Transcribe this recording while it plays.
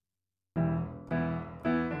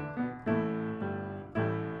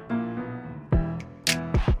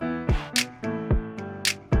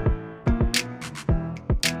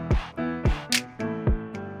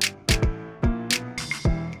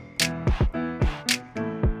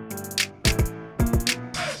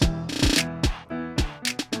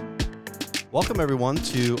Welcome, everyone,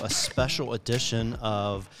 to a special edition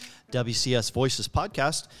of WCS Voices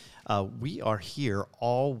Podcast. We are here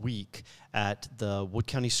all week at the Wood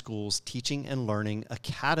County Schools Teaching and Learning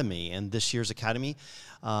Academy, and this year's academy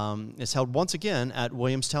is held once again at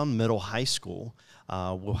Williamstown Middle High School.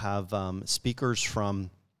 We'll have speakers from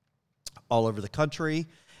all over the country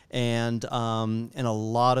and a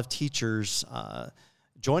lot of teachers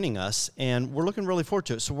joining us, and we're looking really forward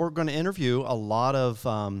to it. So we're going to interview a lot of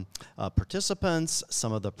participants,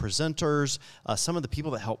 some of the presenters, some of the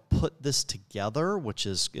people that help put this together, which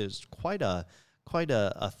is quite a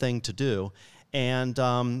thing to do. And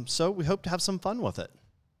so we hope to have some fun with it.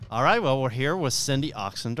 All right, well, we're here with Cindy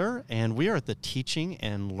Oxender, and we are at the Teaching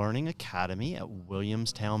and Learning Academy at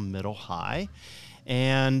Williamstown Middle High.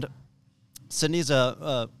 And Cindy's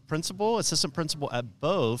a assistant principal at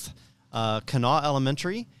both Kanawha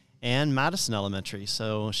Elementary and Madison Elementary.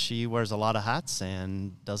 So she wears a lot of hats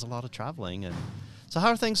and does a lot of traveling. And so how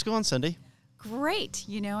are things going, Cindy? Great.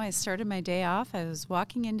 You know, I started my day off. I was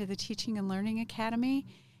walking into the Teaching and Learning Academy,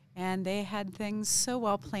 and they had things so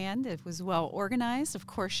well planned. It was well organized. Of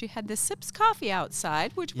course, you had the Sips coffee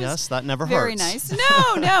outside, which was that never very hurts. nice.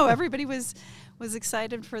 No, everybody was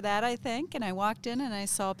excited for that, I think. And I walked in and I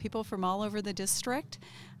saw people from all over the district.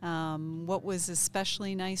 What was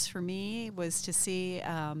especially nice for me was to see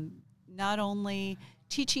not only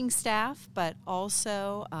teaching staff, but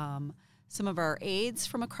also some of our aides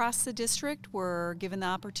from across the district were given the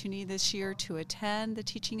opportunity this year to attend the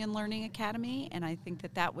Teaching and Learning Academy, and I think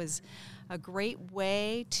that was a great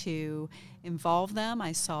way to involve them.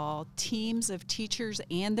 I saw teams of teachers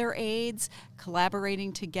and their aides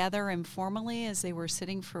collaborating together informally as they were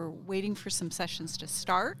waiting for some sessions to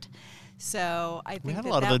start. So I think we had a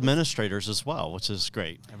lot of administrators as well, which is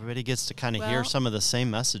great. Everybody gets to kind of hear some of the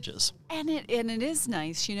same messages. And it is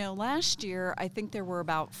nice. You know, last year I think there were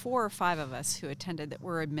about 4 or 5 of us who attended that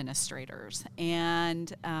were administrators.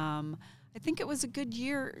 And I think it was a good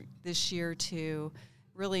year this year to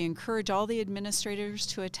really encourage all the administrators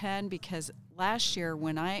to attend, because last year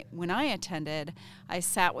when I attended, I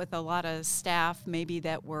sat with a lot of staff maybe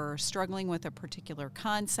that were struggling with a particular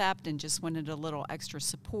concept and just wanted a little extra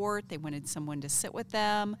support. They wanted someone to sit with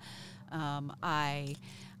them. I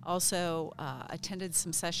also attended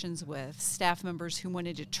some sessions with staff members who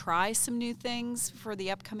wanted to try some new things for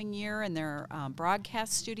the upcoming year in their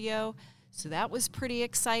broadcast studio. So that was pretty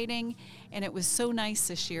exciting, and it was so nice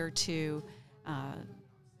this year to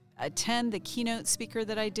attend the keynote speaker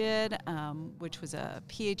that I did, which was a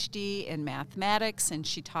PhD in mathematics, and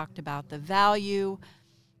she talked about the value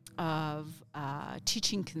of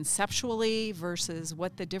teaching conceptually versus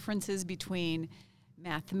what the difference is between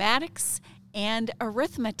mathematics and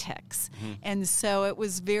arithmetics. Mm-hmm. And so it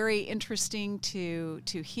was very interesting to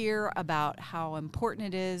hear about how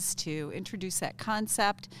important it is to introduce that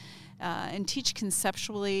concept and teach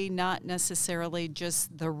conceptually, not necessarily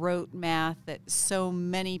just the rote math that so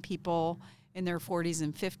many people in their 40s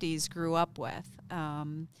and 50s grew up with.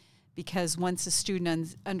 Because once a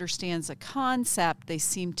student understands a concept, they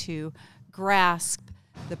seem to grasp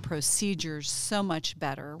the procedures so much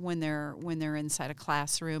better when they're inside a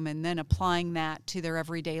classroom, and then applying that to their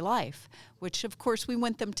everyday life, which of course we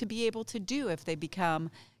want them to be able to do if they become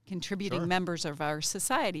contributing members of our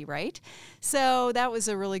society, right? So that was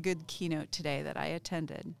a really good keynote today that I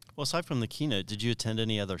attended. Well, aside from the keynote, did you attend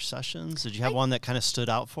any other sessions? Did you have one that kind of stood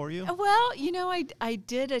out for you? Well, you know, I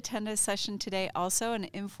did attend a session today also, an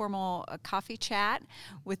informal coffee chat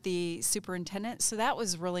with the superintendent. So that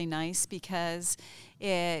was really nice because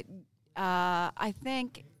I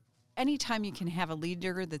think anytime you can have a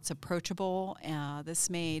leader that's approachable, this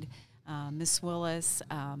made Miss Willis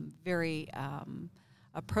very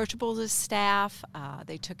approachable to staff.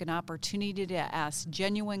 They took an opportunity to ask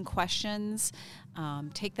genuine questions,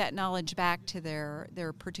 take that knowledge back to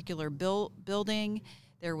their particular building.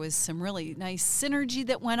 There was some really nice synergy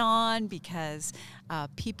that went on because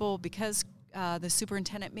the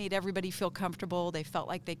superintendent made everybody feel comfortable. They felt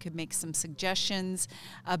like they could make some suggestions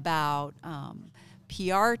about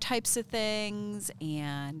PR types of things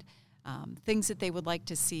and things that they would like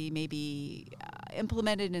to see maybe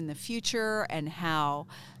implemented in the future, and how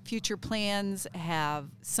future plans have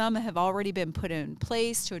already been put in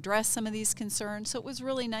place to address some of these concerns. So it was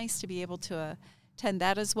really nice to be able to attend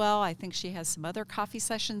that as well. I think she has some other coffee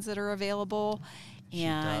sessions that are available. She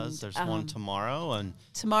does. There's one tomorrow. And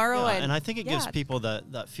I think it gives people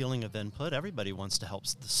that feeling of input. Everybody wants to help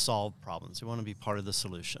solve problems. They want to be part of the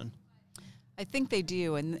solution. I think they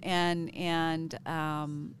do, and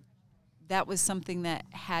that was something that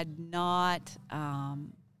had not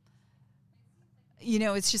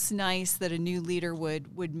It's just nice that a new leader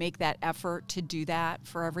would make that effort to do that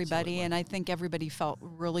for everybody. Absolutely. And I think everybody felt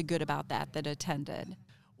really good about that attended.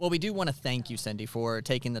 Well, we do want to thank you, Cindy, for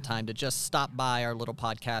taking the time to just stop by our little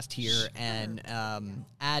podcast here and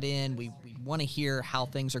add in. We want to hear how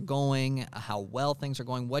things are going, how well things are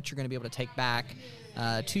going, what you're going to be able to take back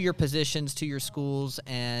to your positions, to your schools,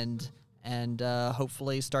 and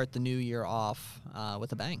hopefully start the new year off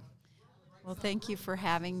with a bang. Well, thank you for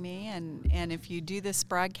having me. And if you do this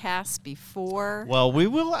broadcast before... Well, we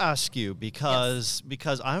will ask you because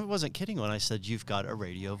I wasn't kidding when I said you've got a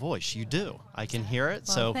radio voice. You do. I can hear it.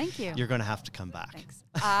 Well, so thank you. You're going to have to come back. Thanks.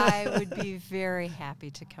 I would be very happy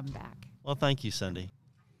to come back. Well, thank you, Cindy.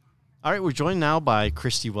 All right, we're joined now by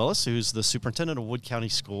Christy Willis, who's the superintendent of Wood County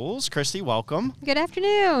Schools. Christy, welcome. Good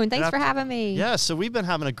afternoon. Thanks for having me. Yeah, so we've been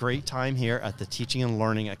having a great time here at the Teaching and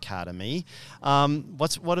Learning Academy.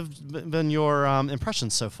 What have been your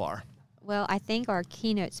impressions so far? Well, I think our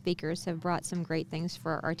keynote speakers have brought some great things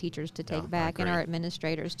for our teachers to take back and our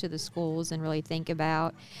administrators to the schools and really think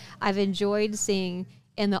about. I've enjoyed seeing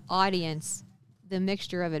in the audience the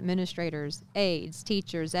mixture of administrators, aides,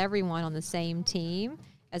 teachers, everyone on the same team,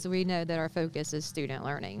 as we know that our focus is student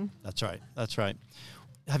learning. That's right. That's right.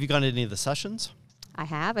 Have you gone to any of the sessions? I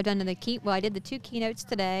have. I did the 2 keynotes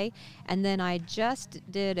today, and then I just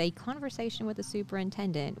did a conversation with the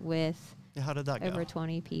superintendent with How did that go? over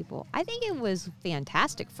 20 people. I think it was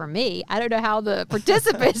fantastic for me. I don't know how the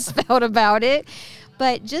participants felt about it,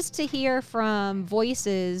 but just to hear from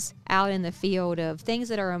voices out in the field of things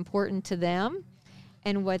that are important to them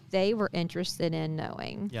and what they were interested in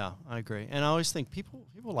knowing. Yeah, I agree. And I always think people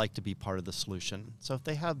like to be part of the solution. So if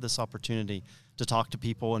they have this opportunity to talk to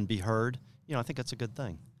people and be heard, I think that's a good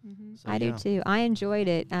thing. Mm-hmm. So, I do too. I enjoyed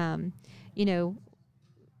it.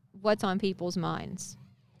 What's on people's minds?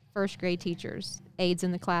 First grade teachers, aides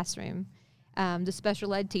in the classroom, the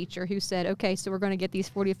special ed teacher who said, okay, so we're going to get these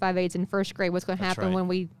 45 aides in first grade. What's going to happen when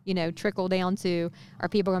we, trickle down to, are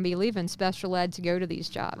people going to be leaving special ed to go to these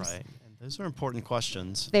jobs? Right. Those are important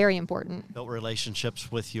questions. Very important. Built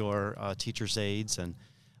relationships with your teachers' aides, and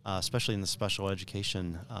especially in the special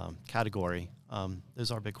education category.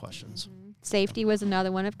 Those are big questions. Mm-hmm. Safety was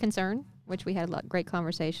another one of concern, which we had a great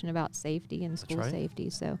conversation about safety and school safety.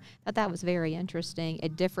 So that was very interesting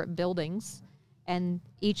at different buildings, and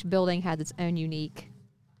each building has its own unique,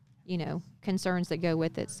 concerns that go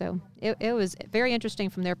with it. So it was very interesting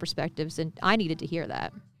from their perspectives, and I needed to hear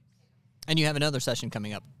that. And you have another session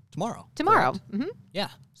coming up tomorrow. Mm-hmm. Yeah.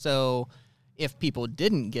 So if people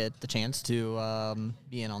didn't get the chance to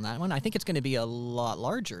be in on that one, I think it's going to be a lot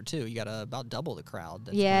larger, too. You got about double the crowd.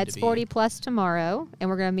 It's 40 plus tomorrow, and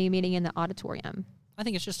we're going to be meeting in the auditorium. I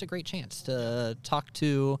think it's just a great chance to talk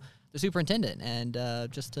to the superintendent and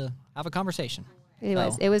just to have a conversation.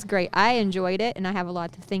 It was great. I enjoyed it, and I have a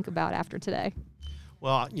lot to think about after today.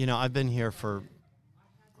 Well, I've been here for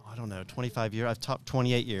 25 years. I've taught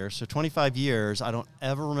 28 years. So 25 years, I don't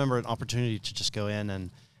ever remember an opportunity to just go in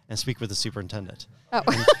and speak with the superintendent. Oh.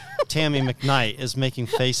 And Tammy McKnight is making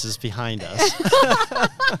faces behind us.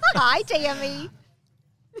 Hi, Tammy.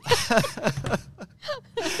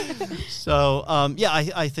 So,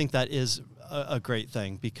 I think that is a great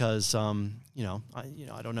thing because, I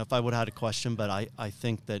don't know if I would have had a question, but I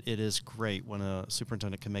think that it is great when a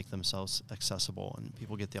superintendent can make themselves accessible and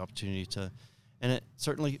people get the opportunity to, and it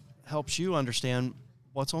certainly helps you understand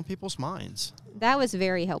what's on people's minds. That was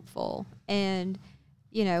very helpful. And,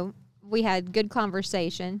 we had good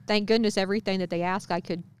conversation. Thank goodness everything that they asked I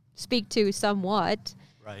could speak to somewhat.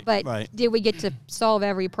 Right. But did we get to solve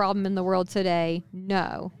every problem in the world today?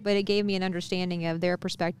 No. But it gave me an understanding of their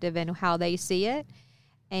perspective and how they see it.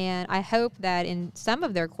 And I hope that in some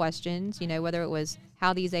of their questions, whether it was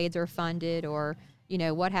how these aids are funded or,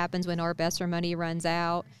 what happens when our BESSER money runs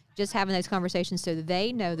out, just having those conversations so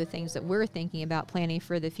they know the things that we're thinking about planning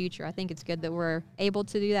for the future. I think it's good that we're able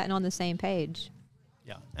to do that and on the same page.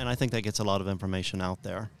 Yeah, and I think that gets a lot of information out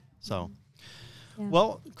there. So, yeah.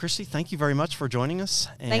 Well, Christy, thank you very much for joining us.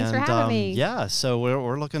 Thanks for having me. Yeah, so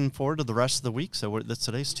we're looking forward to the rest of the week. So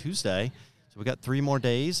today's Tuesday. So we got 3 more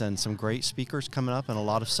days and some great speakers coming up and a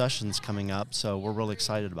lot of sessions coming up. So we're really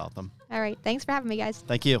excited about them. All right. Thanks for having me, guys.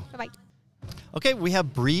 Thank you. Bye-bye. Okay, we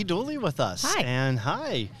have Bree Dooley with us. Hi. And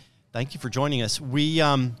hi. Thank you for joining us.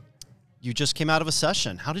 You just came out of a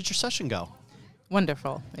session. How did your session go?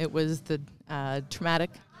 Wonderful. It was the traumatic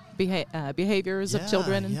behaviors of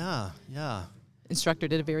children. Yeah. Instructor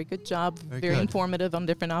did a very good job, very informative on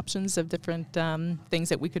different options of different things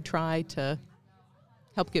that we could try to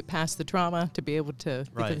help get past the trauma to be able to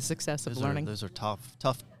get to the success of learning. Those are tough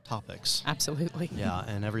topics. Absolutely. Yeah,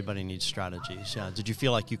 and everybody needs strategies. Yeah. Did you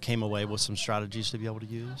feel like you came away with some strategies to be able to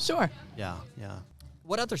use? Sure. Yeah.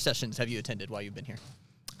 What other sessions have you attended while you've been here?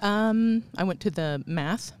 I went to the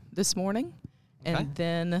math this morning, Okay. and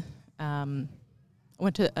then I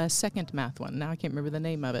went to a second math one. Now I can't remember the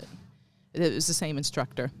name of it. It was the same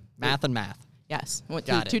instructor. Math and math. Yes. I went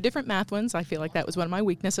Got to it. two different math ones. I feel like that was one of my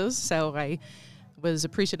weaknesses, so I was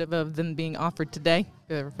appreciative of them being offered today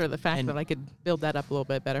for the fact And- that I could build that up a little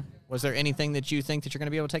bit better. Was there anything that you think that you're going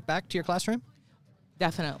to be able to take back to your classroom?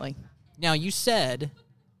 Definitely. Now, you said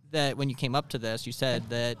that when you came up to this, you said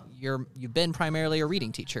that you've been primarily a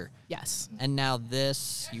reading teacher. Yes. And now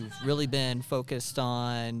you've really been focused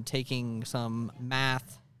on taking some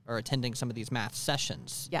math or attending some of these math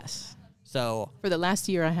sessions. Yes. So, For the last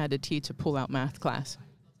year, I had to teach a pull-out math class,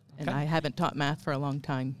 and Okay. I haven't taught math for a long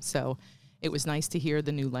time, so it was nice to hear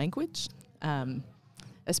the new language,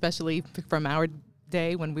 especially from our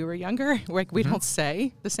day when we were younger. We don't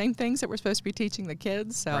say the same things that we're supposed to be teaching the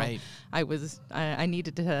kids, so Right. I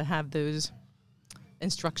needed to have those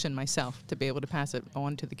instruction myself to be able to pass it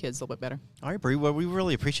on to the kids a little bit better. All right, Bree. Well, we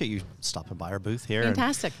really appreciate you stopping by our booth here. and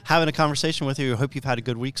Fantastic. having a conversation with you. I hope you've had a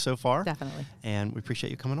good week so far. Definitely. And we appreciate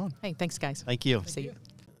you coming on. Hey, thanks, guys. Thank you. See you.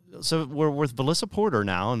 So we're with Melissa Porter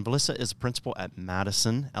now, and Melissa is a principal at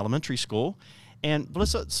Madison Elementary School. And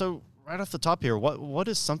Melissa, so right off the top here, what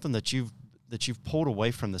is something that you've pulled away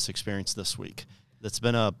from this experience this week that's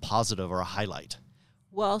been a positive or a highlight?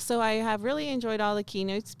 Well, so I have really enjoyed all the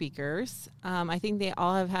keynote speakers. I think they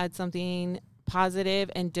all have had something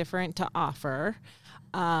positive and different to offer.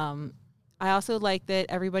 I also like that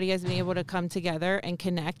everybody has been able to come together and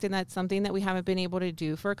connect, and that's something that we haven't been able to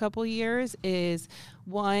do for a couple years. Is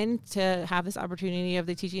one, to have this opportunity of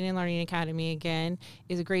the Teaching and Learning Academy again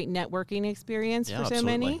is a great networking experience Yeah, for so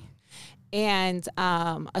absolutely. many. And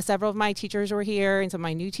several of my teachers were here and some of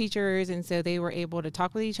my new teachers, and so they were able to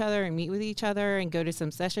talk with each other and meet with each other and go to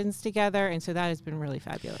some sessions together, and so that has been really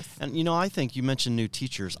fabulous. And, I think you mentioned new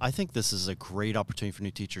teachers. I think this is a great opportunity for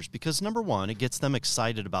new teachers because, number one, it gets them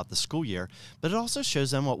excited about the school year, but it also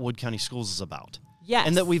shows them what Wood County Schools is about. Yes.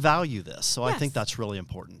 And that we value this. So I Yes. think that's really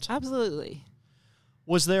important. Absolutely.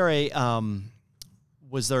 Was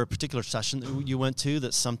there a particular session that you went to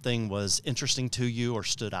that something was interesting to you or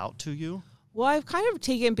stood out to you? Well, I've kind of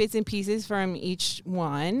taken bits and pieces from each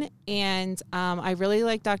one, and I really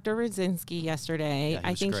liked Dr. Rudzinski yesterday. Yeah, he I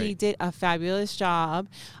was think he great. did a fabulous job.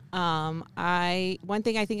 One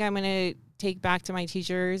thing I think I'm going to take back to my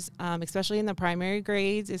teachers, especially in the primary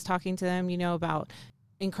grades, is talking to them, about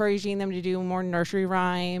encouraging them to do more nursery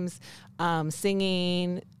rhymes,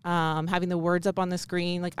 singing, having the words up on the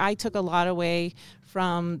screen. Like, I took a lot away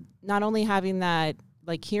from not only having that,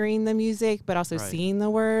 like hearing the music, but also Right. seeing the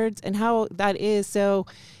words and how that is so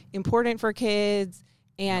important for kids.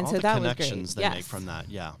 And all so the that was great. connections they Yes. make from that.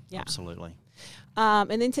 Yeah, Yeah. absolutely.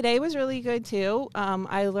 And then today was really good too.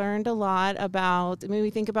 I learned a lot about, maybe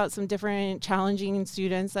think about some different challenging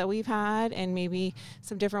students that we've had and maybe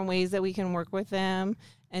some different ways that we can work with them.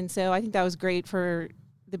 And so I think that was great for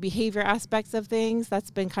the behavior aspects of things. That's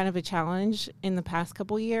been kind of a challenge in the past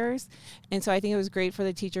couple years. And so I think it was great for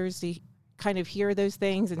the teachers to kind of hear those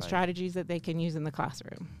things and Right. strategies that they can use in the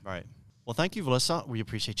classroom. Right. Well, thank you, Melissa. We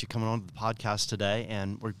appreciate you coming on to the podcast today,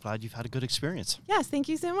 and we're glad you've had a good experience. Yes, thank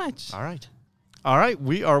you so much. All right. All right.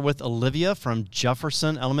 We are with Olivia from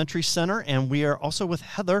Jefferson Elementary Center, and we are also with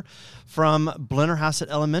Heather from Blennerhassett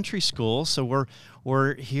Elementary School. So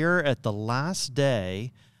we're here at the last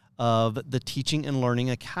day of the Teaching and Learning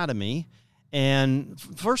Academy. And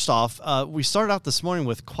first off, we started out this morning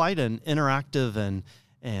with quite an interactive and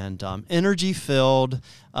energy-filled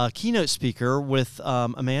keynote speaker with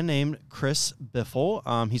a man named Chris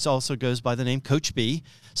Biffle. He also goes by the name Coach B.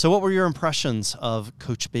 So what were your impressions of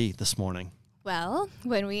Coach B this morning? Well,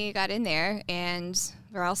 when we got in there and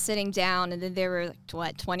we're all sitting down, and then there were,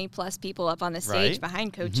 20-plus people up on the stage Right.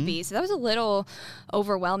 behind Coach B. So that was a little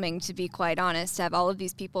overwhelming, to be quite honest, to have all of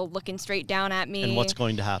these people looking straight down at me. And what's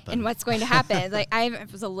going to happen? Like, I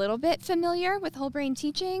was a little bit familiar with whole brain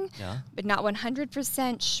teaching, Yeah. but not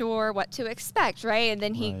 100% sure what to expect, right? And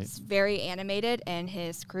then Right. he's very animated, and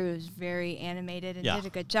his crew is very animated and Yeah. did a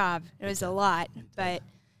good job. It was a lot, but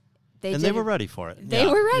they and did they were ready for it. They Yeah.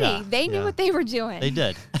 were ready. Yeah. They knew Yeah. what they were doing. They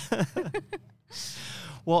did.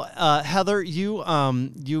 Well, Heather, we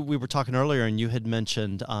were talking earlier, and you had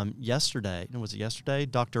mentioned yesterday. Was it yesterday?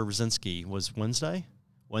 Dr. Rudzinski was Wednesday.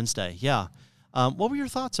 Wednesday, yeah. What were your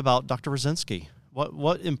thoughts about Dr. Rudzinski?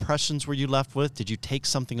 What impressions were you left with? Did you take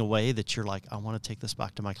something away that you're like, I want to take this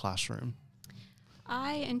back to my classroom?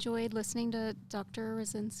 I enjoyed listening to Dr.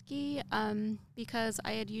 Rosinski because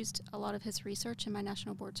I had used a lot of his research in my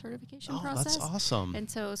national board certification process. That's awesome. And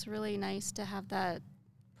so it was really nice to have that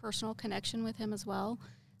personal connection with him as well.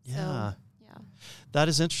 Yeah. So, that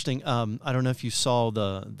is interesting. I don't know if you saw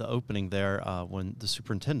the opening there when the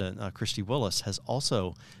superintendent, Christy Willis, has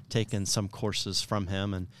also taken some courses from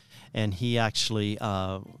him, and he actually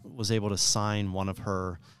was able to sign one of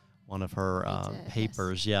her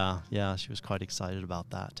papers. Yes. Yeah, she was quite excited about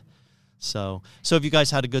that. So have you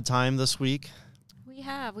guys had a good time this week? We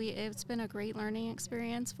have. It's been a great learning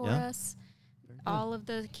experience for us. All of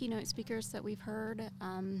the keynote speakers that we've heard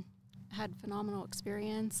had phenomenal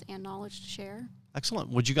experience and knowledge to share. Excellent.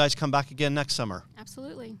 Would you guys come back again next summer?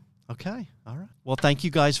 Absolutely. Okay. All right. Well, thank you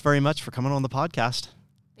guys very much for coming on the podcast.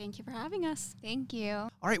 Thank you for having us. Thank you.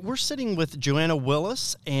 All right, we're sitting with Joanna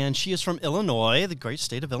Willis, and she is from Illinois, the great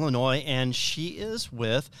state of Illinois, and she is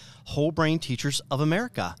with Whole Brain Teachers of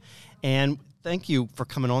America. And thank you for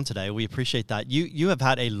coming on today. We appreciate that. You have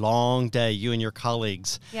had a long day, you and your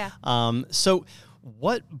colleagues. Yeah. So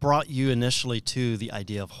what brought you initially to the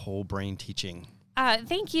idea of whole brain teaching?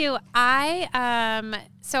 Thank you. I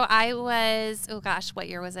was, what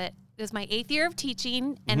year was it? It was my 8th year of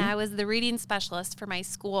teaching, and I was the reading specialist for my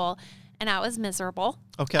school, and I was miserable.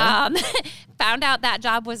 Okay. Found out that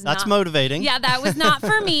job was That's motivating. Yeah, that was not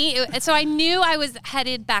for me. So I knew I was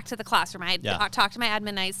headed back to the classroom. I had talked to my admin,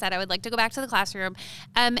 and I said I would like to go back to the classroom.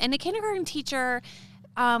 And the kindergarten teacher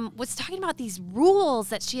was talking about these rules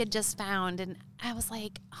that she had just found, and I was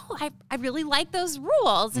like, I really like those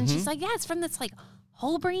rules. And she's like, yeah, it's from this like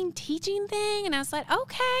whole brain teaching thing. And I was like,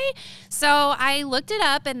 okay. So I looked it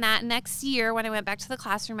up, and that next year when I went back to the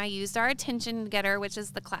classroom, I used our attention getter, which is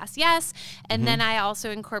the class yes. And then I also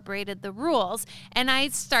incorporated the rules, and I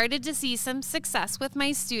started to see some success with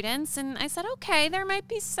my students. And I said, okay, there might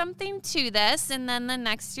be something to this. And then the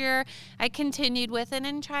next year I continued with it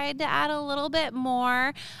and tried to add a little bit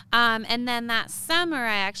more. And then that summer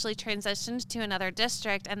I actually transitioned to another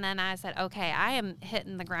district. And then I said, okay, I am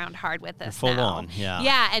hitting the ground hard with this You're full now. on. Yeah.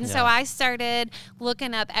 Yeah, and so I started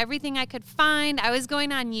looking up everything I could find. I was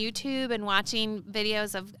going on YouTube and watching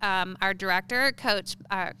videos of our director, Coach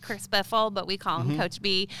Chris Biffle, but we call him Coach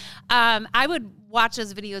B. I would watch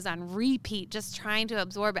those videos on repeat, just trying to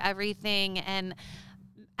absorb everything. And,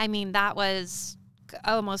 I mean, that was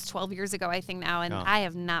almost 12 years ago, I think now, and I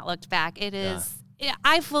have not looked back. It is,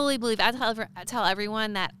 I fully believe, I tell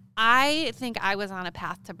everyone that I think I was on a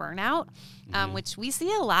path to burnout, which we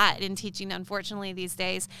see a lot in teaching, unfortunately, these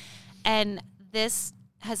days. And this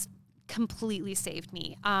has completely saved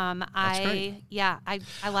me. That's great. I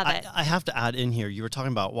love it. I have to add in here, you were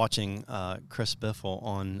talking about watching Chris Biffle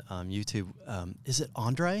on YouTube. Is it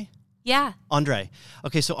Andre? Yeah. Andre.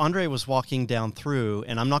 Okay, so Andre was walking down through,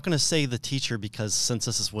 and I'm not going to say the teacher because since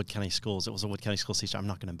this is Wood County Schools, it was a Wood County Schools teacher. I'm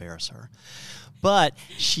not going to embarrass her. But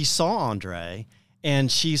she saw Andre,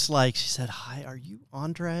 and she said, hi, are you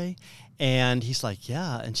Andre? And he's like,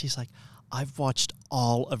 yeah. And she's like, I've watched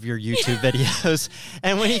all of your YouTube videos.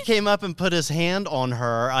 And when he came up and put his hand on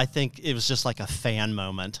her, I think it was just like a fan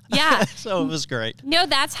moment. Yeah. So it was great. No,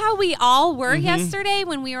 that's how we all were yesterday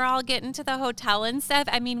when we were all getting to the hotel and stuff.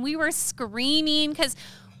 I mean, we were screaming because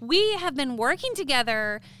we have been working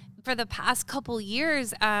together for the past couple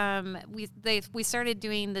years. We started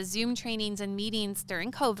doing the Zoom trainings and meetings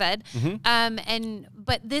during COVID.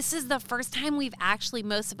 But this is the first time we've actually,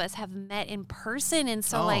 most of us have met in person. And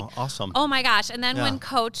so awesome. Oh my gosh. And then when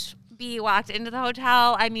Coach B walked into the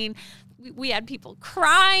hotel, I mean, we had people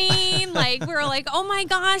crying. Like, we were like, oh my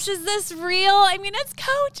gosh, is this real? I mean, it's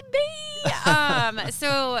Coach B.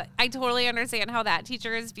 So I totally understand how that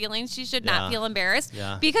teacher is feeling. She should not feel embarrassed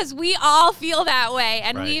because we all feel that way.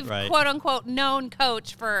 And we've quote unquote known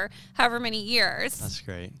Coach for however many years. That's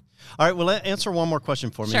great. All right. Well, answer one more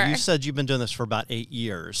question for me. Sure. You said you've been doing this for about 8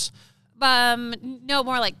 years. No,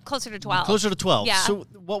 more like closer to 12. Closer to 12. Yeah. So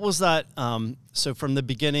what was that? So from the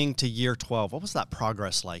beginning to year 12, what was that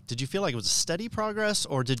progress like? Did you feel like it was a steady progress,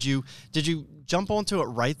 or did you jump onto it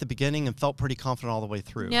right at the beginning and felt pretty confident all the way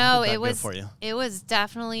through? No, it was for you. It was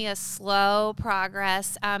definitely a slow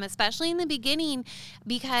progress, especially in the beginning,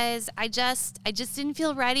 because I just didn't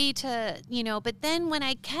feel ready to, but then when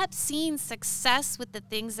I kept seeing success with the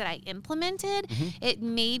things that I implemented, it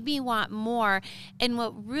made me want more. And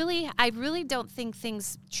I really don't think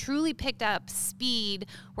things truly picked up speed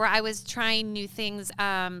where I was trying new things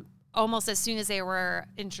almost as soon as they were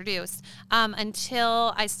introduced,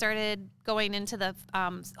 until I started going into the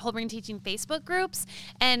whole brain teaching Facebook groups.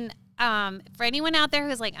 And for anyone out there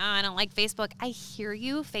who's like, oh, I don't like Facebook, I hear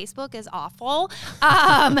you. Facebook is awful.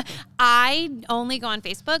 I only go on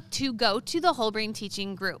Facebook to go to the whole brain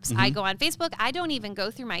teaching groups. I go on Facebook. I don't even go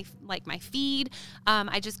through my feed.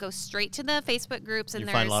 I just go straight to the Facebook groups, and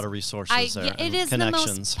you find a lot of resources there. It is the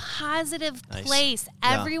most positive place.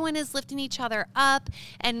 Yeah. Everyone is lifting each other up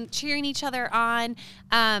and cheering each other on.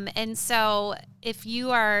 And so if you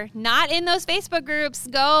are not in those Facebook groups,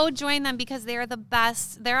 go join them because they're the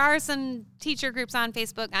best. There are some teacher groups on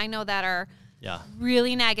Facebook I know that are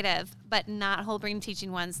really negative, but not whole brain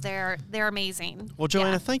teaching ones. They're amazing. Well,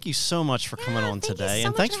 Joanna, thank you so much for coming on today.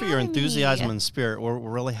 And thanks for your enthusiasm and spirit. We're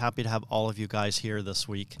really happy to have all of you guys here this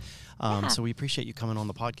week. So we appreciate you coming on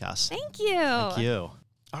the podcast. Thank you. Thank you.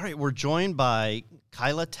 All right, we're joined by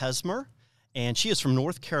Kyla Tesmer, and she is from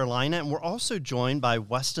North Carolina. And we're also joined by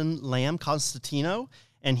Weston Lamb Constantino,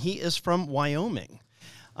 and he is from Wyoming.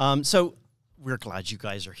 So we're glad you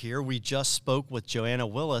guys are here. We just spoke with Joanna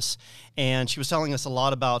Willis, and she was telling us a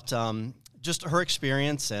lot about just her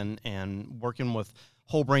experience and working with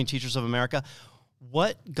Whole Brain Teachers of America.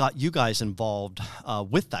 What got you guys involved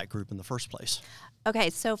with that group in the first place?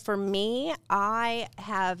 Okay, so for me, I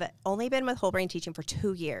have only been with Whole Brain Teaching for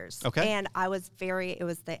 2 years. Okay. And it was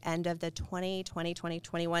the end of the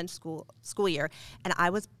 2020-2021 school year, and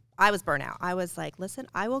I was burnt out. I was like, listen,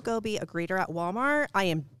 I will go be a greeter at Walmart. I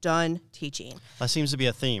am done teaching. That seems to be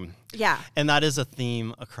a theme. Yeah. And that is a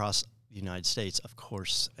theme across the United States, of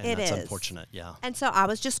course. And that's unfortunate, yeah. And so I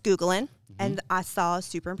was just Googling, and I saw a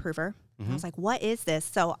super improver. And I was like, what is this?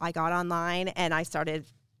 So I got online, and I started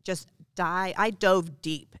I dove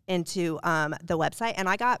deep into the website, and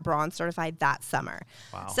I got bronze certified that summer.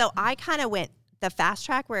 Wow. So I kind of went the fast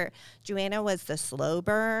track where Joanna was the slow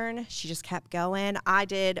burn. She just kept going. I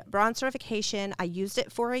did bronze certification. I used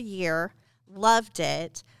it for a year, loved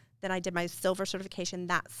it. Then I did my silver certification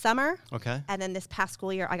that summer. Okay. And then this past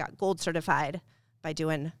school year, I got gold certified by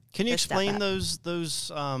doing. Can you explain those?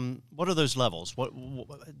 What are those levels? What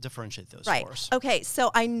differentiate those for us? Okay,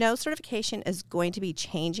 so I know certification is going to be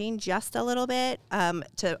changing just a little bit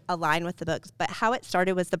to align with the books. But how it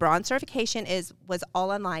started was the bronze certification was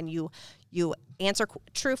all online. You answer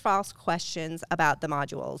true false questions about the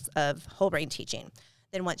modules of whole brain teaching.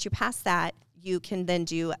 Then once you pass that, you can then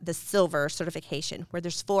do the silver certification, where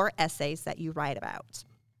there's 4 essays that you write about.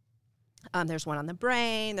 There's one on the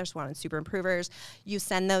brain. There's one on super improvers. You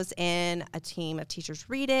send those in. A team of teachers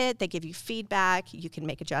read it. They give you feedback. You can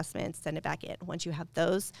make adjustments, send it back in. Once you have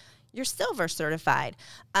those, you're silver certified.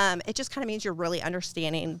 It just kind of means you're really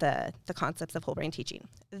understanding the concepts of whole brain teaching.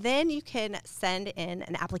 Then you can send in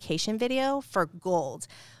an application video for gold,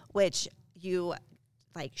 which you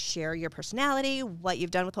share your personality, what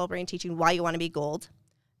you've done with whole brain teaching, why you want to be gold.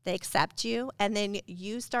 They accept you, and then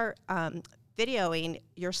you start videoing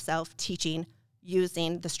yourself teaching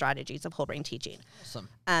using the strategies of whole brain teaching. Awesome.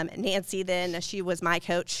 Nancy, then, she was my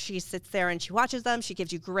coach. She sits there and she watches them. She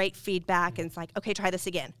gives you great feedback, and it's like, okay, try this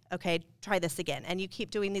again. Okay, try this again. And you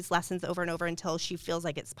keep doing these lessons over and over until she feels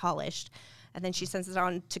like it's polished. And then she sends it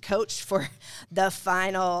on to coach for the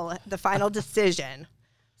final decision.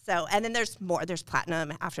 So, and then there's more. There's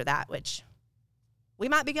platinum after that, which we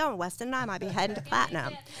might be going. Weston and I might be heading to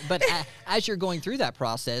platinum. But as you're going through that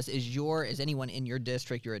process, is anyone in your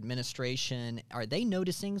district, your administration, are they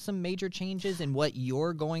noticing some major changes in what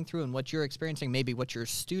you're going through and what you're experiencing? Maybe what your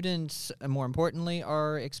students, more importantly,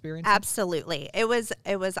 are experiencing? Absolutely. It was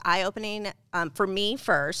eye-opening for me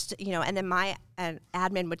first, and then my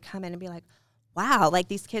admin would come in and be like, wow,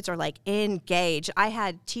 these kids are engaged. I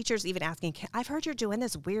had teachers even asking, I've heard you're doing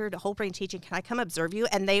this weird whole brain teaching. Can I come observe you?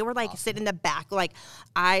 And they were awesome. Sitting in the back,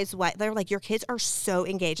 eyes wide. They were like, your kids are so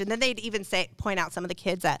engaged. And then they'd even point out some of the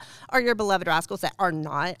kids that are your beloved rascals that are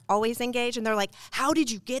not always engaged. And they're like, how did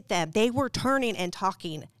you get them? They were turning and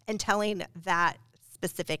talking and telling that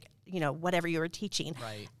specific, whatever you were teaching.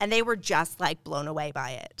 Right. And they were just blown away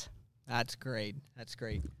by it. That's great. That's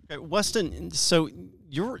great. Okay, Weston, so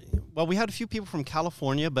we had a few people from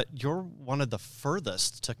California, but you're one of the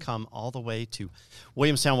furthest to come all the way to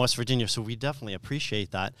Williamstown, West Virginia, so we definitely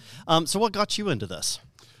appreciate that. So what got you into this?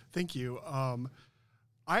 Thank you.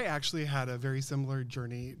 I actually had a very similar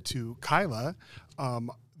journey to Kyla.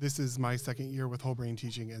 This is my second year with whole brain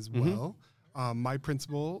teaching as well. My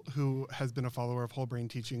principal, who has been a follower of whole brain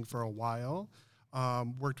teaching for a while,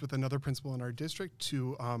 worked with another principal in our district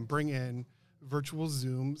to bring in virtual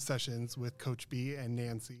Zoom sessions with Coach B and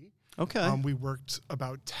Nancy. Okay. We worked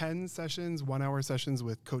about 10 sessions, 1-hour sessions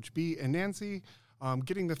with Coach B and Nancy,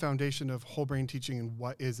 getting the foundation of whole brain teaching and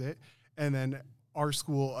what is it. And then our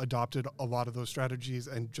school adopted a lot of those strategies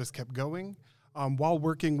and just kept going. While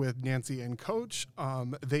working with Nancy and Coach,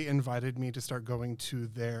 they invited me to start going to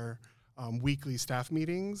their weekly staff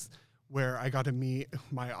meetings, where I got to meet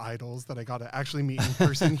my idols that I got to actually meet in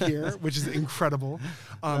person here, which is incredible.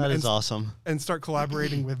 That is awesome. And start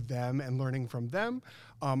collaborating with them and learning from them.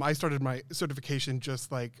 I started my certification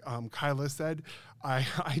just like Kyla said.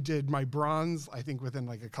 I did my bronze, I think, within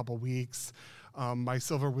like a couple weeks. My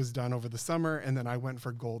silver was done over the summer, and then I went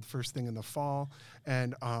for gold first thing in the fall.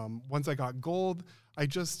 And once I got gold, I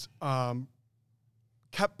just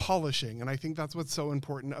kept polishing. And I think that's what's so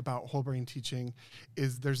important about whole brain teaching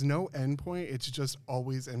is there's no end point. It's just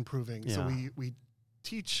always improving. Yeah. So we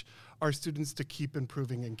teach our students to keep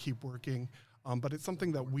improving and keep working. But it's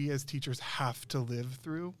something that we as teachers have to live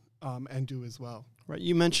through and do as well. Right.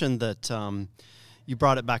 You mentioned that you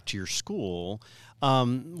brought it back to your school.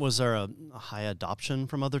 Was there a high adoption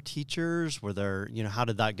from other teachers? Were there, how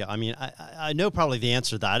did that go? I mean, I know probably the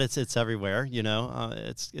answer to that. It's everywhere,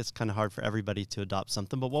 it's kind of hard for everybody to adopt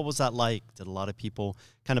something, but what was that like? Did a lot of people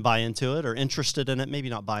kind of buy into it or interested in it? Maybe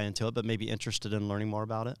not buy into it, but maybe interested in learning more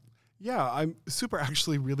about it? Yeah, I'm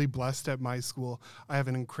actually really blessed at my school. I have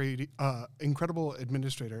an incredible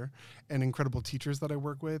administrator and incredible teachers that I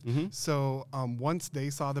work with. Mm-hmm. So once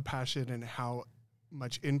they saw the passion and how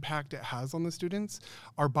much impact it has on the students,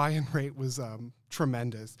 our buy-in rate was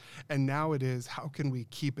tremendous. And now it is, how can we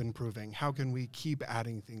keep improving? How can we keep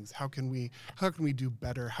adding things? How can we do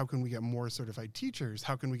better? How can we get more certified teachers?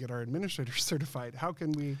 How can we get our administrators certified? How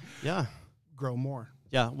can we grow more?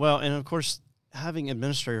 Yeah, well, and of course, having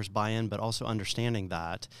administrators buy in, but also understanding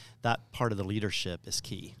that part of the leadership is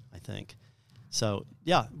key, I think. So,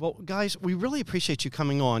 yeah, well, guys, we really appreciate you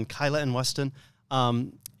coming on, Kyla and Weston.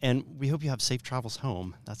 And we hope you have safe travels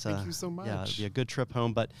home. Thank you so much. Yeah, it'll be a good trip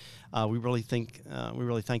home. But we really thank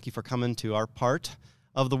you for coming to our part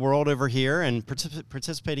of the world over here and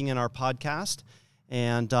participating in our podcast.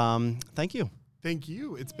 And thank you. Thank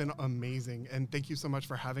you. It's been amazing. And thank you so much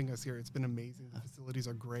for having us here. It's been amazing. The facilities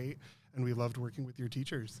are great, and we loved working with your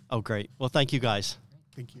teachers. Oh, great. Well, thank you, guys.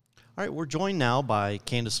 Thank you. All right, we're joined now by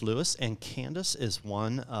Candace Lewis, and Candace is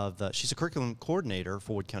she's a curriculum coordinator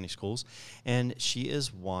for Wood County Schools, and she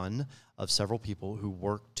is one of several people who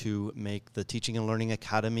work to make the Teaching and Learning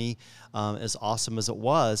Academy as awesome as it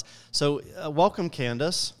was. So welcome,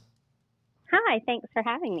 Candace. Hi, thanks for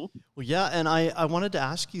having me. Well, yeah, and I wanted to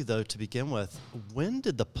ask you, though, to begin with, when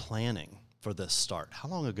did the planning for this start? How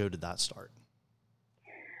long ago did that start?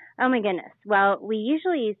 Oh, my goodness. Well, we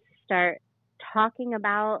usually start talking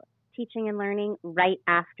about teaching and learning right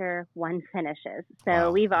after one finishes. So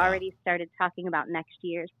we've already started talking about next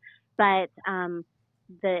year's, but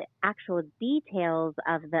the actual details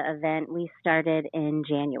of the event, we started in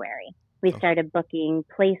January. We started booking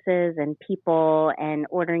places and people and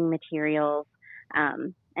ordering materials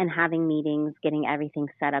and having meetings, getting everything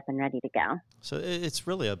set up and ready to go. So it's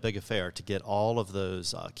really a big affair to get all of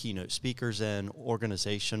those keynote speakers in,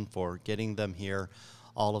 organization for getting them here,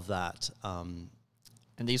 all of that.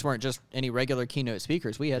 And these weren't just any regular keynote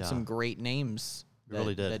speakers. We had some great names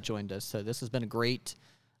that joined us. So this has been a great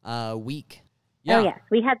week. Yeah. Oh, yes.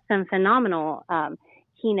 We had some phenomenal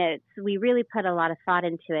keynotes. We really put a lot of thought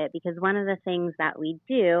into it because one of the things that we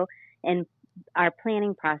do in our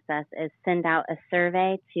planning process is send out a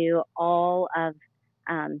survey to all of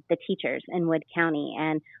the teachers in Wood County.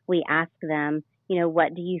 And we ask them,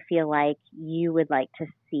 what do you feel like you would like to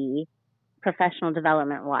see professional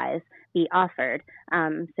development-wise be offered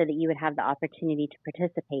so that you would have the opportunity to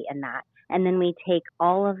participate in that. And then we take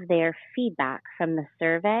all of their feedback from the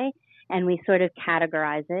survey and we sort of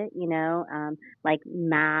categorize it, like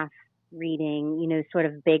math, reading, sort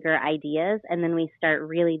of bigger ideas. And then we start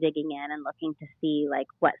really digging in and looking to see like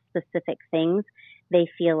what specific things they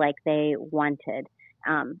feel like they wanted.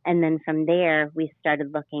 And then from there, we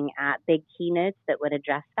started looking at big keynotes that would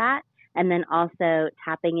address that. And then also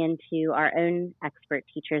tapping into our own expert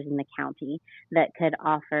teachers in the county that could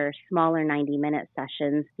offer smaller 90-minute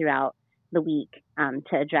sessions throughout the week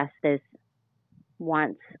to address those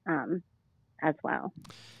wants as well.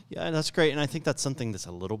 Yeah, that's great. And I think that's something that's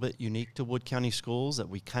a little bit unique to Wood County Schools, that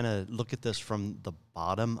we kind of look at this from the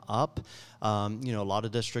bottom up. A lot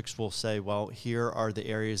of districts will say, well, here are the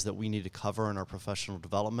areas that we need to cover in our professional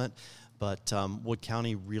development. But Wood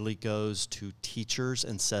County really goes to teachers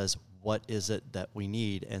and says, what is it that we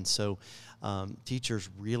need? And so teachers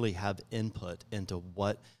really have input into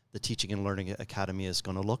what the Teaching and Learning Academy is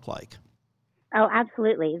going to look like. Oh,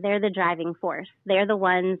 absolutely. They're the driving force. They're the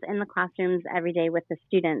ones in the classrooms every day with the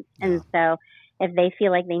students. Yeah. And so if they feel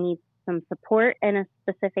like they need some support in a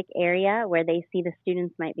specific area where they see the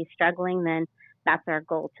students might be struggling, then that's our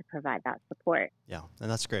goal, to provide that support. Yeah, and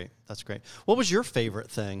that's great. That's great. What was your favorite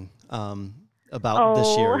thing about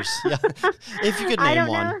this year's? Yeah, if you could name I don't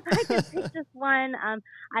one. know if I could pick just one.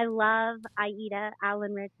 I love Aida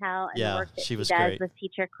Allen Rotel and the work that she does great. with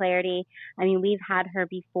Teacher Clarity. I mean, we've had her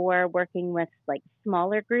before working with like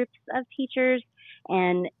smaller groups of teachers,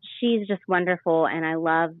 and she's just wonderful. And I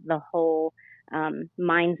love the whole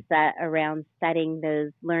mindset around setting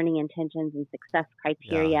those learning intentions and success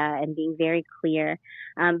criteria and being very clear.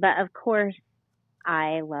 But of course,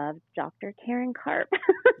 I loved Dr. Karen Karp.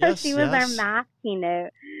 She was our math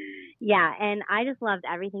keynote. Yeah, and I just loved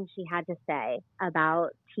everything she had to say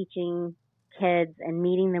about teaching kids and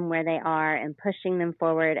meeting them where they are and pushing them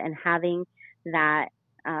forward and having that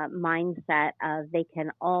mindset of they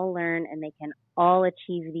can all learn and they can all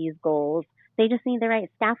achieve these goals. They just need the right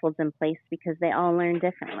scaffolds in place because they all learn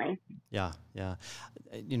differently. Yeah.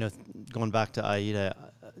 You know, going back to Aida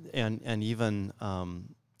and even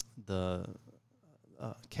the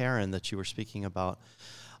Karen that you were speaking about,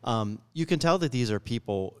 you can tell that these are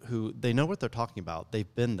people who they know what they're talking about.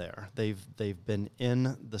 They've been there. They've been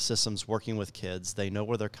in the systems working with kids. They know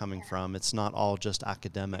where they're coming from. It's not all just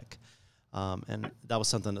academic. And that was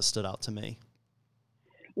something that stood out to me.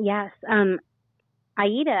 Yes.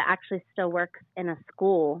 Aida actually still works in a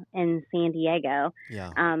school in San Diego,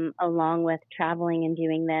 along with traveling and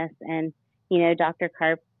doing this. And, you know, Dr.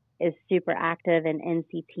 Karp is super active in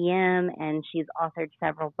NCTM, and she's authored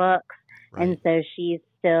several books. Right. And so she's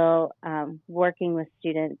still working with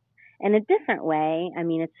students in a different way. I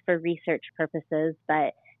mean, it's for research purposes,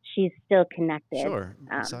 but she's still connected. Sure,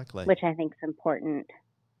 exactly. Which I think is important.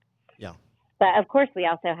 Yeah. But of course, we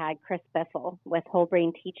also had Chris Biffle with Whole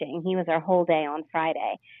Brain Teaching. He was our whole day on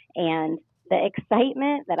Friday. And the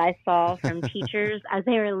excitement that I saw from teachers as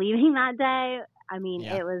they were leaving that day, I mean,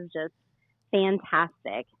 it was just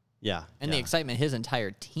fantastic. Yeah. And the excitement, his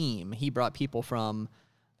entire team, he brought people from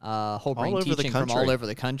Whole Brain Teaching from all over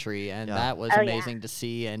the country. And that was amazing to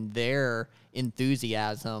see. And their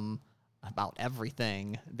enthusiasm about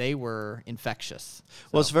everything, they were infectious.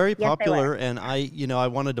 Well, it's very popular, and I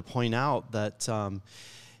wanted to point out that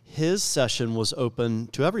his session was open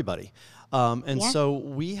to everybody. So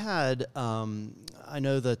we had, I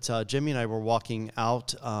know that Jimmy and I were walking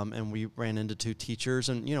out, and we ran into two teachers,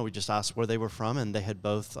 and, we just asked where they were from, and they had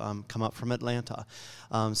both come up from Atlanta.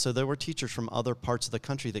 So there were teachers from other parts of the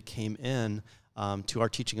country that came in to our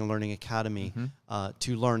Teaching and Learning Academy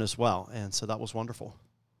to learn as well, and so that was wonderful.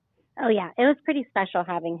 Oh, yeah. It was pretty special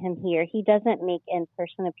having him here. He doesn't make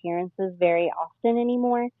in-person appearances very often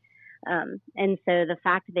anymore. And so the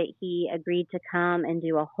fact that he agreed to come and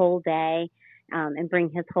do a whole day and bring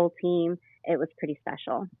his whole team, it was pretty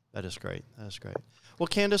special. That is great. Well,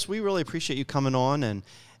 Candace, we really appreciate you coming on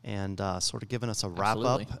and sort of giving us a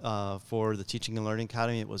wrap-up for the Teaching and Learning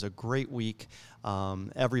Academy. It was a great week.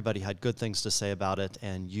 Everybody had good things to say about it,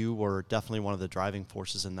 and you were definitely one of the driving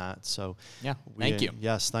forces in that. So, thank you.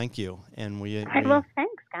 Yes, thank you. And well,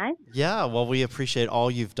 thanks, guys. Yeah, well, we appreciate all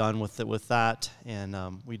you've done with that, and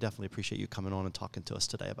we definitely appreciate you coming on and talking to us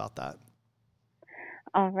today about that.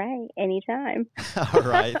 All right, anytime. All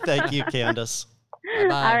right, thank you, Candace.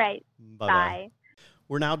 Bye-bye. All right, Bye-bye. bye.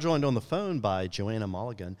 We're now joined on the phone by Joanna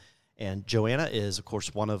Mulligan. And Joanna is, of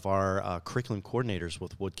course, one of our curriculum coordinators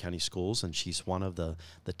with Wood County Schools, and she's one of the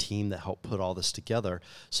team that helped put all this together.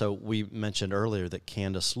 So we mentioned earlier that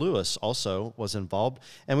Candace Lewis also was involved,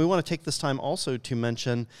 and we want to take this time also to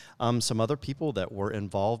mention some other people that were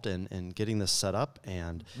involved in getting this set up,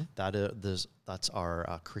 and that's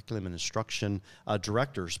our curriculum and instruction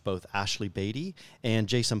directors, both Ashley Beatty and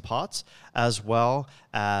Jason Potts, as well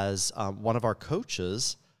as one of our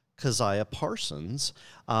coaches, Keziah Parsons,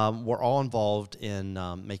 were all involved in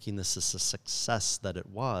making this a success that it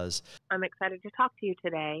was. I'm excited to talk to you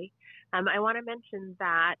today. I want to mention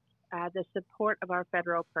that the support of our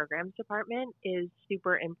federal programs department is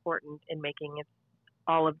super important in making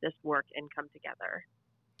all of this work and come together.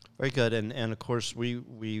 Very good. And of course,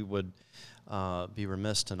 we would be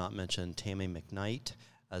remiss to not mention Tammy McKnight,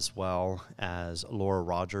 as well as Laura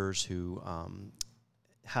Rogers, who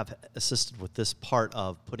have assisted with this part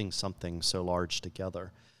of putting something so large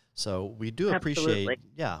together. So we do appreciate,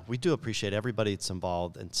 everybody that's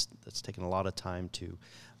involved, and that's taken a lot of time to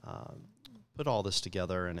put all this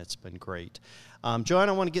together, and it's been great. Joanne,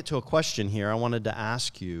 I want to get to a question here. I wanted to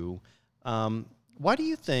ask you, why do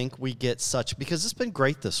you think we get because it's been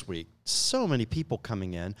great this week, so many people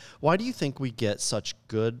coming in, why do you think we get such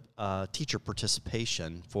good teacher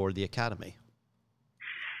participation for the Academy?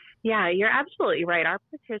 Yeah, you're absolutely right. Our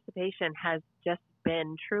participation has just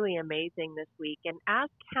been truly amazing this week. And as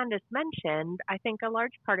Candace mentioned, I think a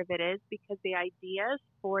large part of it is because the ideas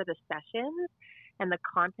for the sessions and the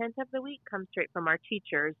content of the week come straight from our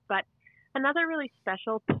teachers. But another really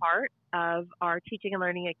special part of our Teaching and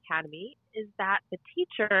Learning Academy is that the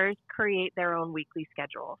teachers create their own weekly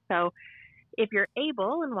schedule. So if you're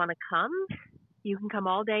able and want to come, you can come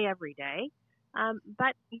all day, every day.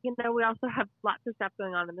 But, we also have lots of stuff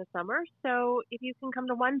going on in the summer. So if you can come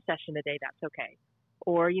to one session a day, that's okay.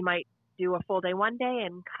 Or you might do a full day one day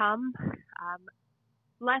and come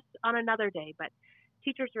less on another day. But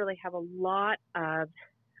teachers really have a lot of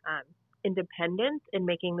independence in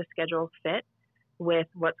making the schedule fit with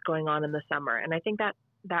what's going on in the summer. And I think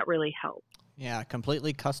that really helps. Yeah,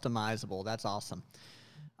 completely customizable. That's awesome.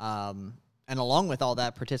 And along with all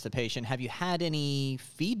that participation, have you had any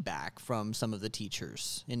feedback from some of the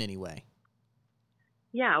teachers in any way?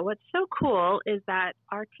 Yeah, what's so cool is that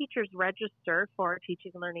our teachers register for our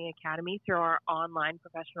Teaching and Learning Academy through our online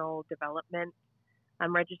professional development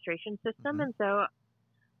registration system. Mm-hmm. And so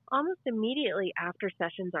almost immediately after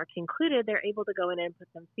sessions are concluded, they're able to go in and put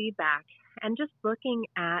some feedback. And just looking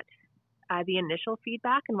at the initial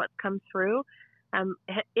feedback and what's come through,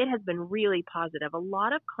 it has been really positive. A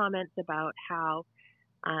lot of comments about how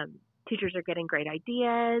teachers are getting great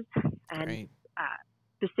ideas and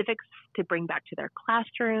specifics to bring back to their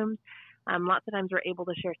classrooms. Lots of times we're able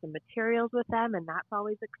to share some materials with them, and that's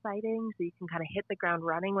always exciting. So you can kind of hit the ground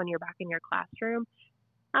running when you're back in your classroom.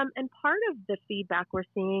 And part of the feedback we're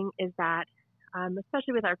seeing is that,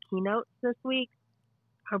 especially with our keynotes this week,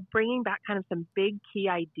 are bringing back kind of some big key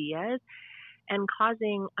ideas and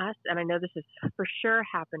causing us, and I know this has for sure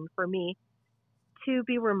happened for me, to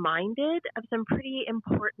be reminded of some pretty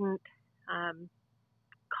important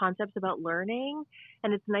concepts about learning.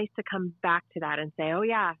 And it's nice to come back to that and say, oh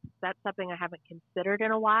yeah, that's something I haven't considered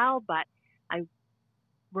in a while, but I'm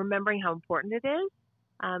remembering how important it is.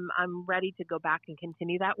 I'm ready to go back and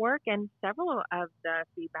continue that work. And several of the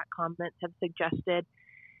feedback comments have suggested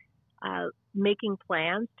making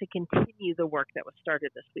plans to continue the work that was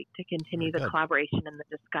started this week, to continue the collaboration and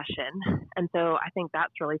the discussion. And so I think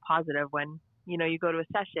that's really positive when, you go to a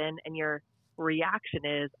session and your reaction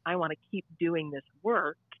is, I want to keep doing this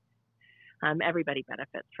work. Everybody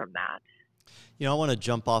benefits from that. I want to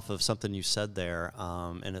jump off of something you said there,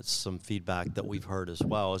 and it's some feedback that we've heard as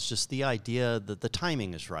well. It's just the idea that the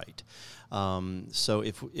timing is right. So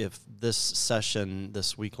if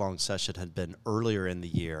this week-long session had been earlier in the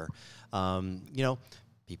year,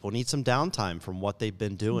 people need some downtime from what they've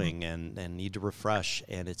been doing and need to refresh.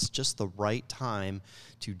 And it's just the right time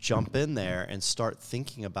to jump in there and start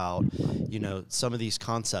thinking about, some of these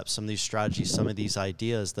concepts, some of these strategies, some of these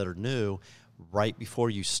ideas that are new right before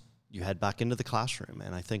you head back into the classroom.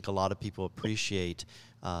 And I think a lot of people appreciate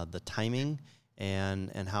the timing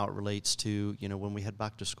and how it relates to, when we head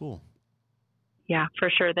back to school. Yeah, for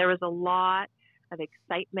sure. There was a lot of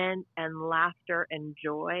excitement and laughter and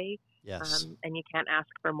joy. Yes. And you can't ask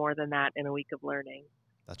for more than that in a week of learning.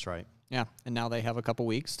 That's right. Yeah. And now they have a couple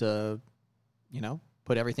weeks to,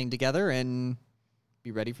 put everything together and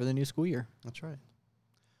be ready for the new school year. That's right.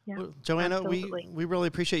 Yeah, well, Joanna, we really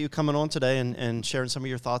appreciate you coming on today and sharing some of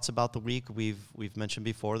your thoughts about the week. We've mentioned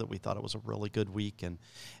before that we thought it was a really good week, and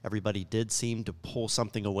everybody did seem to pull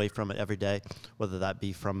something away from it every day, whether that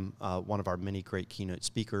be from one of our many great keynote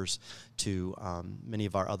speakers to many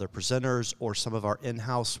of our other presenters or some of our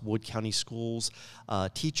in-house Wood County Schools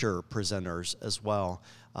teacher presenters as well.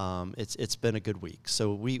 It's been a good week.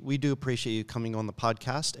 So we do appreciate you coming on the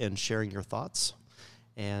podcast and sharing your thoughts.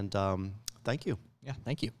 And thank you. Yeah,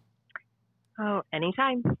 thank you. Oh,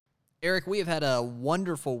 anytime. Eric, we have had a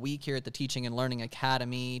wonderful week here at the Teaching and Learning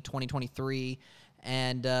Academy 2023,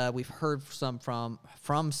 and we've heard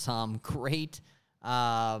from some great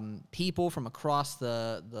people from across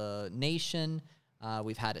the nation.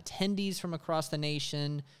 We've had attendees from across the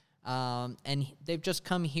nation, and they've just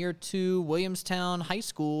come here to Williamstown High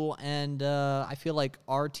School, and I feel like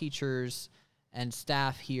our teachers and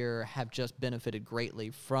staff here have just benefited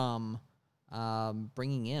greatly from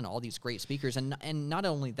bringing in all these great speakers. And not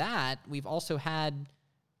only that, we've also had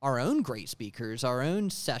our own great speakers, our own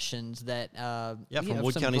sessions that... from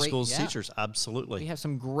Wood County Schools teachers, absolutely. We have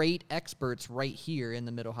some great experts right here in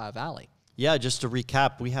the Middle Ohio Valley. Yeah, just to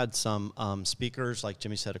recap, we had some speakers, like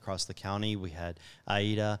Jimmy said, across the county. We had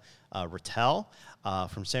Aida Rattel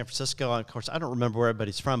from San Francisco. And of course, I don't remember where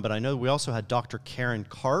everybody's from, but I know we also had Dr. Karen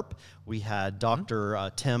Karp. We had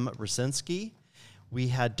Dr. Tim Rosinski. We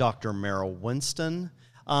had Dr. Merrill Winston.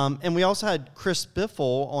 And we also had Chris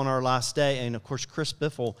Biffle on our last day. And, of course, Chris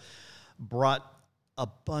Biffle brought a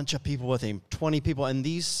bunch of people with him, 20 people. And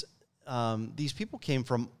these these people came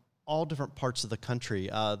from all different parts of the country.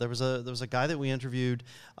 There was a guy that we interviewed,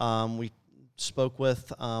 we spoke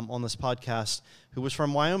with on this podcast, who was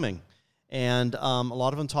from Wyoming. And a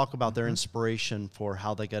lot of them talk about their inspiration for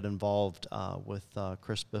how they got involved with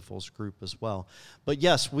Chris Biffle's group as well. But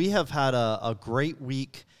yes, we have had a great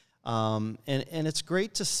week, and it's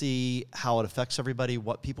great to see how it affects everybody,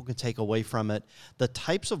 what people can take away from it, the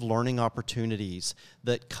types of learning opportunities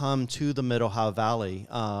that come to the Middle Ohio Valley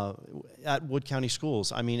at Wood County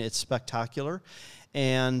Schools. I mean, it's spectacular.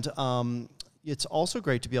 And it's also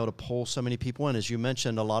great to be able to pull so many people in. As you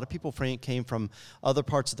mentioned, a lot of people came from other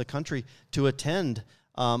parts of the country to attend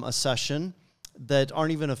a session that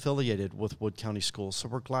aren't even affiliated with Wood County Schools. So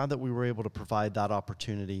we're glad that we were able to provide that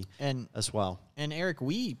opportunity as well. And Eric,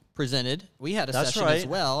 we had a session as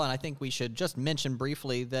well, and I think we should just mention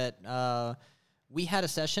briefly that we had a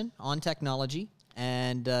session on technology.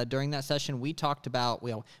 And during that session, we talked about,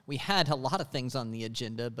 we had a lot of things on the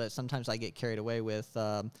agenda, but sometimes I get carried away with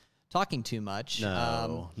talking too much.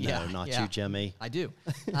 Not you, Jimmy. I do.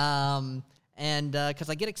 And because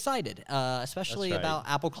I get excited, especially about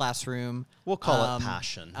Apple Classroom. We'll call it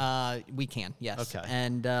passion. We can, yes. Okay.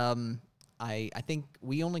 And I think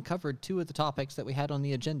we only covered 2 of the topics that we had on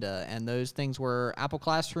the agenda, and those things were Apple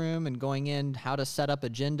Classroom and going in, how to set up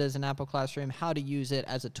agendas in Apple Classroom, how to use it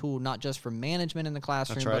as a tool, not just for management in the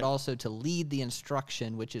classroom, but also to lead the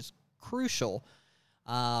instruction, which is crucial.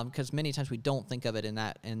 Because many times we don't think of it in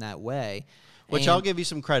that way. Which I'll give you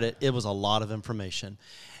some credit. It was a lot of information,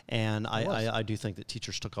 and I do think that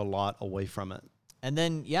teachers took a lot away from it. And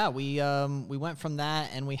then we went from that,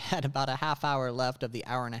 and we had about a half hour left of the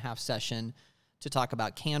hour-and-a-half session to talk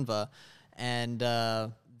about Canva and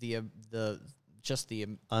the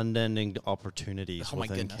unending opportunities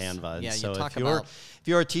within Canva. Yeah, so if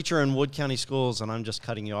you're a teacher in Wood County Schools, and I'm just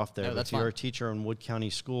cutting you off there, but if you're a teacher in Wood County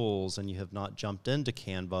Schools and you have not jumped into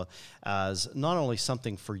Canva as not only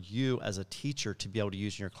something for you as a teacher to be able to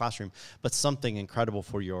use in your classroom, but something incredible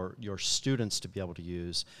for your students to be able to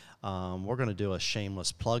use. We're going to do a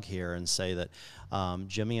shameless plug here and say that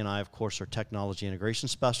Jimmy and I, of course, are technology integration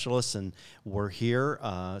specialists, and we're here.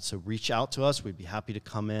 So reach out to us. We'd be happy to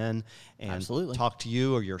come in and talk to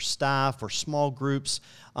you or your staff or small groups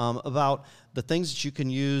about the things that you can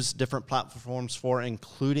use different platforms for,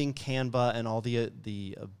 including Canva and all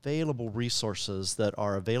the available resources that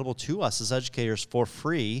are available to us as educators for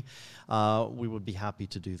free. We would be happy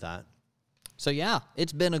to do that. So,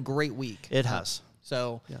 it's been a great week. It has.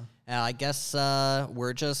 So I guess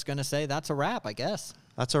we're just going to say that's a wrap, I guess.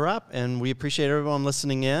 That's a wrap, and we appreciate everyone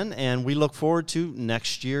listening in, and we look forward to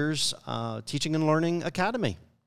next year's Teaching and Learning Academy.